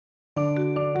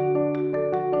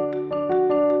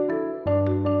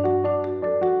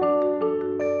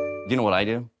you know what I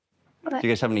do? What? Do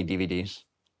you guys have any DVDs?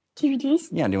 DVDs?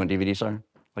 Yeah, do you know what DVDs are?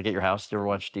 Like at your house, do you ever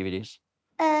watch DVDs?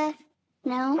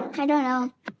 No, I don't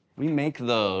know. We make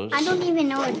those. I don't even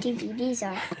know what DVDs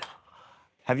are.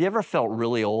 Have you ever felt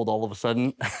really old all of a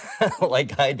sudden?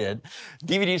 Like I did.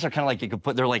 DVDs are kind of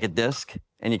like they're like a disc,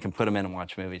 and you can put them in and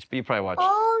watch movies. But you probably watch.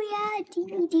 Oh, yeah,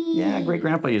 DVDs. Yeah, great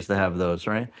grandpa used to have those,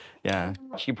 right? Yeah.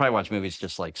 You probably watch movies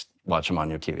just like watch them on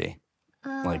your TV.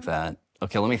 Like that.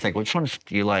 Okay, let me think. Which ones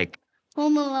do you like?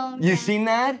 Home Alone. You seen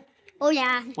that? Oh,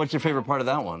 yeah. What's your favorite part of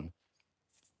that one?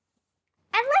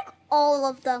 I like all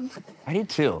of them. I do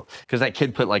too. Because that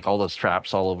kid put like all those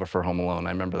traps all over for Home Alone.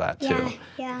 I remember that too.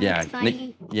 Yeah, it's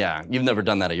funny. Yeah, you've never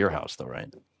done that at your house though,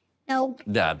 right? No.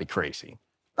 That'd be crazy.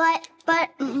 But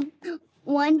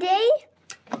one day,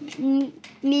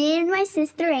 me and my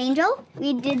sister Angel,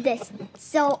 we did this.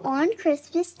 So on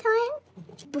Christmas time,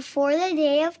 before the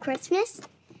day of Christmas,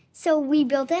 so we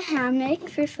built a hammock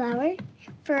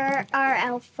for our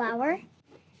elf flower.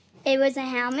 It was a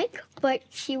hammock, but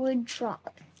she would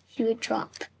drop.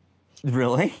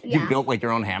 Really? Yeah. You built like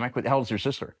your own hammock? How old's your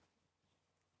sister?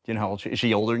 Do you know how old she is? Is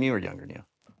she older than you or younger than you?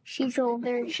 She's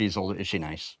older. She's older. Is she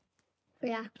nice?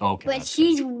 Yeah. Okay. But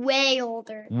she's way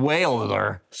older. Way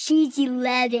older? She's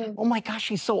 11. Oh my gosh,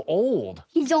 she's so old.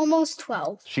 She's almost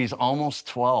 12. She's almost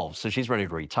 12, so she's ready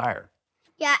to retire.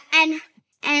 Yeah,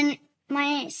 and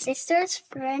my sister's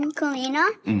friend,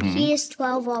 Kalina, she is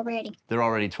 12 already. They're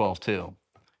already 12 too.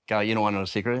 Gal, you don't want to know a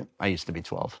secret? I used to be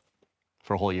 12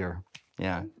 for a whole year.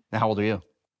 Yeah. Now, how old are you?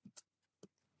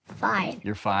 5.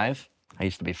 You're 5? I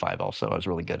used to be 5 also. I was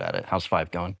really good at it. How's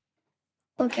 5 going?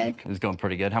 Okay. It's going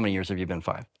pretty good. How many years have you been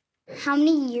 5? How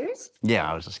many years? Yeah,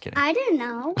 I was just kidding. I don't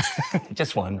know.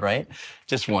 Just one, right?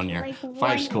 Just 1 year. Like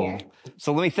 5's cool. year.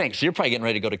 So let me think. So you're probably getting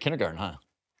ready to go to kindergarten, huh?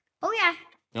 Oh, yeah.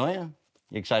 Oh, yeah.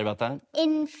 You excited about that?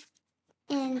 In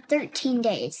 13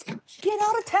 days. Get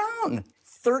out of town.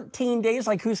 13 days?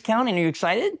 Like, who's counting? Are you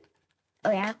excited?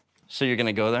 Oh, yeah. So you're going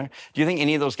to go there? Do you think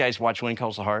any of those guys watch Wind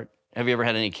Calls the Heart? Have you ever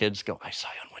had any kids go, I saw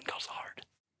you on Wind Calls the Heart?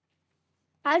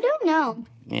 I don't know.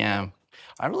 Yeah.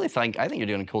 I think you're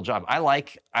doing a cool job. I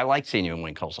like seeing you in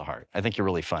Wind Calls the Heart. I think you're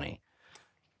really funny.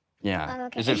 Yeah. Oh,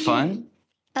 okay. Is it fun?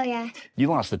 Oh, yeah. You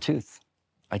lost a tooth.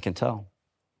 I can tell.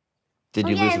 Did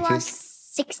you yeah, lose a I tooth?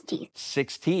 lost 6 teeth.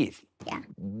 6 teeth? Yeah.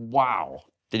 Wow.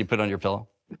 Did you put it on your pillow?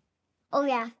 Oh,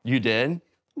 yeah. You did?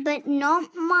 But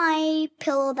not my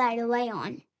pillow that I lay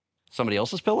on. Somebody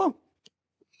else's pillow?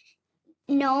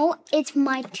 No, it's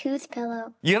my tooth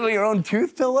pillow. You have your own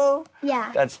tooth pillow?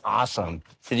 Yeah. That's awesome.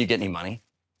 Did you get any money?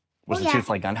 Was the tooth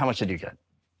like done? How much did you get?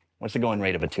 What's the going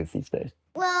rate of a tooth these days?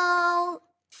 Well,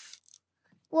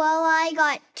 I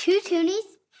got 2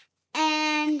 toonies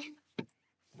and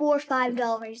 $4 or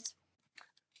 $5.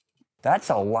 That's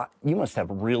a lot. You must have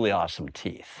really awesome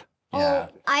teeth. Yeah.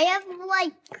 Oh, I have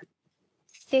like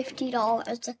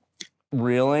 $50.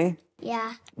 Really?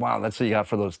 Yeah. Wow, that's what you got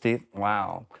for those teeth?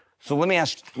 Wow. So let me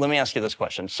ask you this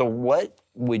question. So what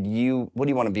do you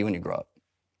want to be when you grow up?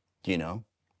 Do you know?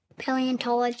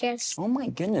 Paleontologist. Oh my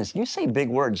goodness, you say big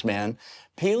words, man.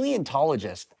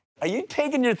 Paleontologist. Are you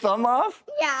taking your thumb off?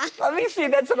 Yeah. Let me see,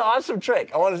 that's an awesome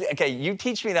trick. I want to see. Okay, you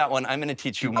teach me that one. I'm going to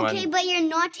teach you one. Okay, but you're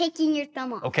not taking your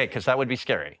thumb off. Okay, because that would be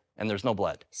scary, and there's no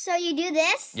blood. So you do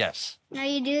this. Yes. Now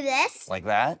you do this. Like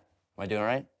that? Am I doing it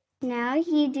right? Now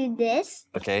you do this.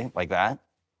 Okay, like that?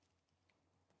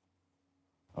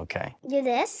 Okay. Do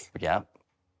this. Yeah.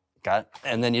 Got it?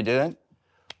 And then you do it?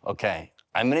 Okay.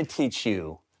 I'm going to teach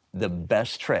you the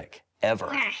best trick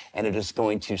ever, and it is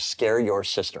going to scare your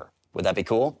sister. Would that be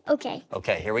cool? Okay.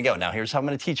 Okay, here we go. Now, here's how I'm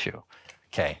going to teach you.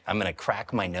 Okay, I'm going to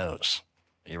crack my nose.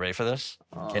 Are you ready for this?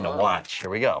 Okay, now watch. Here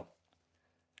we go.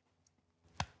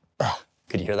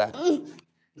 Could you hear that?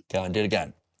 Okay, I'll do it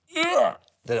again.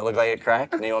 Did it look like it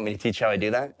cracked? And you want me to teach you how I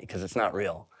do that? Because it's not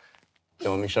real. Do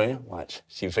you want me to show you? Watch.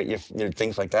 See if you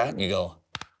things like that, you go,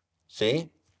 see?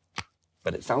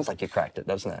 But it sounds like you cracked it,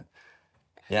 doesn't it?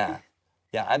 Yeah.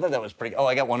 Yeah, I thought that was pretty. Oh,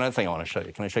 I got one other thing I want to show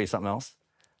you. Can I show you something else?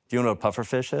 Do you know what a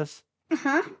pufferfish is?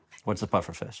 Uh-huh. What's a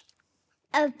pufferfish?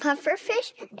 A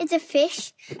pufferfish is a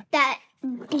fish that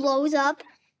blows up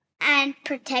and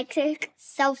protects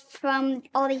itself from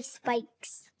all these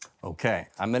spikes. Okay,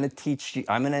 I'm going to teach you.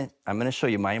 I'm going to show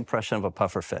you my impression of a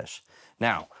pufferfish.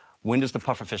 Now, when does the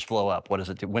pufferfish blow up? What does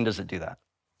it do? When does it do that?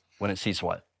 When it sees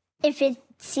what? If it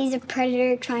sees a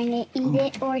predator trying to eat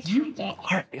it or attack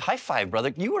it. High five,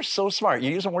 brother. You are so smart.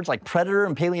 You're using words like predator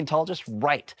and paleontologist.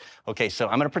 Right. Okay, so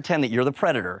I'm going to pretend that you're the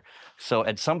predator. So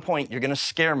at some point, you're going to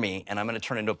scare me, and I'm going to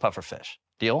turn into a pufferfish.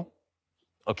 Deal?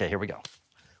 Okay, here we go.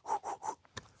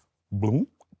 Boom.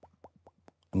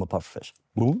 I'm a pufferfish.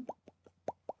 Boom.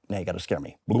 Now you got to scare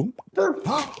me. Boom.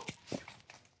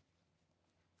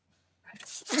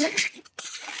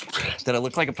 Did it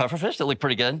look like a pufferfish? Did it look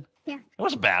pretty good? Yeah. It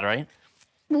wasn't bad, right?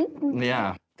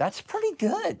 Yeah. That's pretty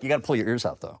good. You got to pull your ears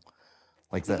out, though.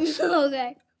 Like this.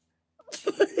 Okay.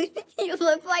 You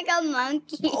look like a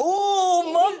monkey.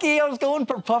 Oh, monkey. I was going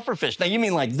for pufferfish. Now, you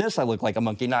mean like this, I look like a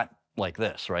monkey, not like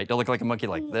this, right? Do I look like a monkey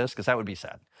like this? Because that would be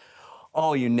sad.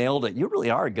 Oh, you nailed it. You really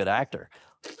are a good actor.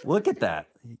 Look at that.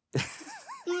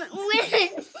 When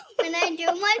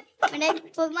I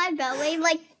put my belly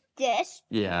like this,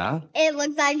 Yeah. it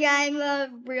looks like I'm a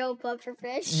real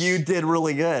pufferfish. You did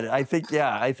really good. I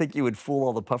think you would fool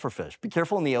all the pufferfish. Be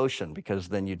careful in the ocean because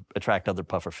then you'd attract other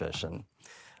pufferfish and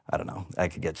I don't know, I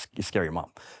could scare your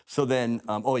mom. So then,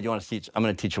 oh, you want to teach? I'm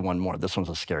going to teach you one more. This one's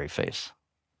a scary face.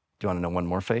 Do you want to know one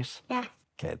more face? Yeah.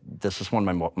 Okay, this is one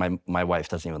my wife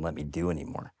doesn't even let me do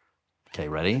anymore. Okay,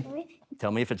 ready?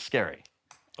 Tell me if it's scary.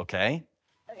 Okay?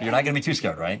 You're not going to be too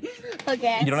scared, right?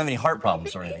 Okay. You don't have any heart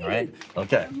problems or anything, right?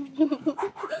 Okay.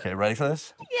 Okay, ready for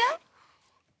this? Yeah.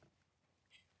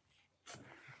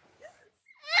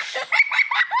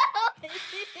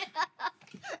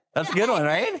 That's a good one,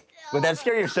 right? Would that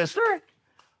scare your sister?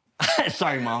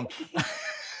 Sorry, Mom.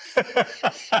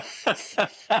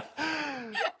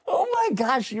 Oh my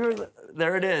gosh,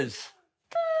 there it is.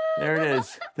 There it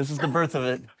is. This is the birth of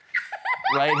it.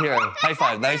 Right here. High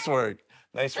five. Nice work.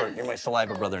 Nice work. You're my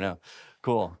saliva brother now.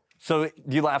 Cool. So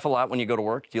do you laugh a lot when you go to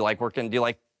work? Do you like working?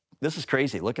 This is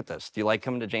crazy. Look at this. Do you like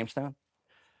coming to Jamestown?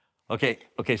 Okay,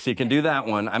 so you can do that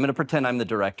one. I'm going to pretend I'm the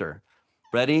director.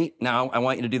 Ready? Now I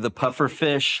want you to do the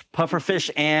pufferfish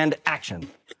and action.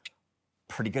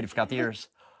 Pretty good. You forgot the ears.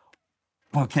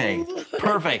 Okay,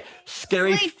 perfect.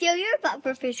 Scary. Wait, do your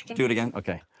pufferfish again. Do it again?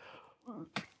 Okay. You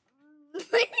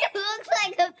look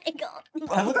like a pickle.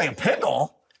 I look like a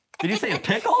pickle? Did you say a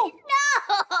pickle? No.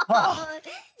 Oh,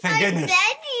 thank goodness. I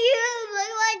said you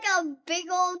look like a big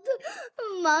old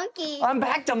monkey. I'm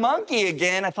back to monkey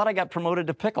again. I thought I got promoted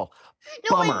to pickle.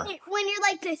 No, Bummer. when you're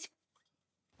like this.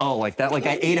 Oh, like that? Like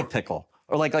I ate a pickle.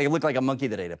 Or like I look like a monkey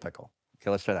that ate a pickle. Okay,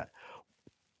 let's try that.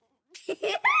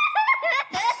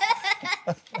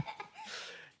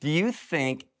 Do you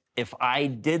think if I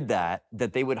did that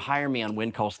they would hire me on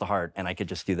Wind Calls the Heart and I could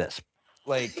just do this?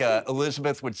 Like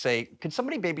Elizabeth would say, could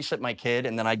somebody babysit my kid?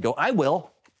 And then I'd go, I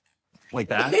will. Like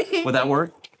that. Would that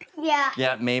work? Yeah.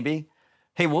 Yeah, maybe.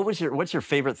 Hey, what's your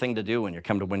favorite thing to do when you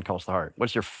come to Wind Calls the Heart?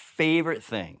 What's your favorite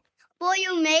thing? Well,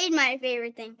 you made my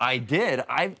favorite thing. I did.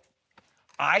 I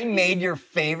made your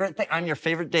favorite thing on your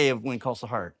favorite day of Wind Calls the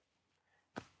Heart.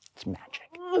 It's magic.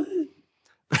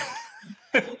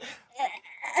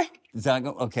 Is that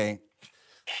okay?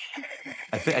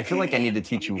 I feel like I need to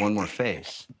teach you one more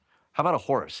face. How about a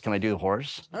horse? Can I do a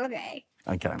horse? Okay.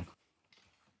 Okay.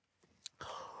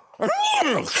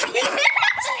 You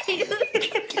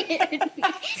scared me.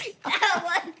 That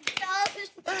was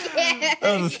so scary. That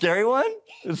was a scary one?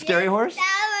 A scary horse?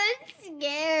 That was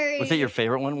scary. Was it your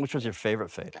favorite one? Which was your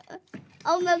favorite face?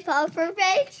 Oh, the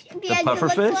pufferfish? Because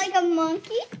pufferfish? you look like a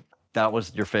monkey? That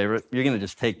was your favorite? You're going to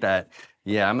just take that.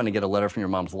 Yeah, I'm going to get a letter from your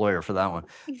mom's lawyer for that one.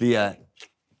 Did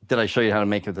I show you how to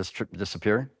make this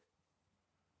disappear?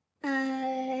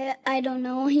 I don't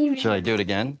know even. Should I do it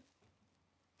again?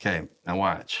 Okay, now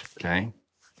watch, okay?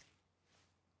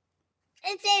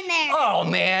 It's in there. Oh,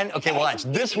 man. Okay, watch.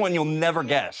 This one you'll never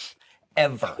guess,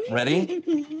 ever.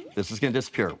 Ready? This is going to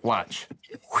disappear. Watch.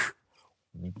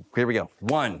 Here we go.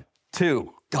 1,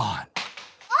 2, gone.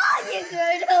 Oh, you threw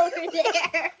it over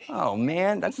there. Oh,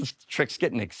 man, this trick's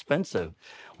getting expensive.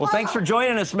 Well, thanks for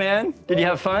joining us, man. Did you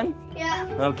have fun? Yeah.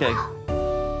 Okay.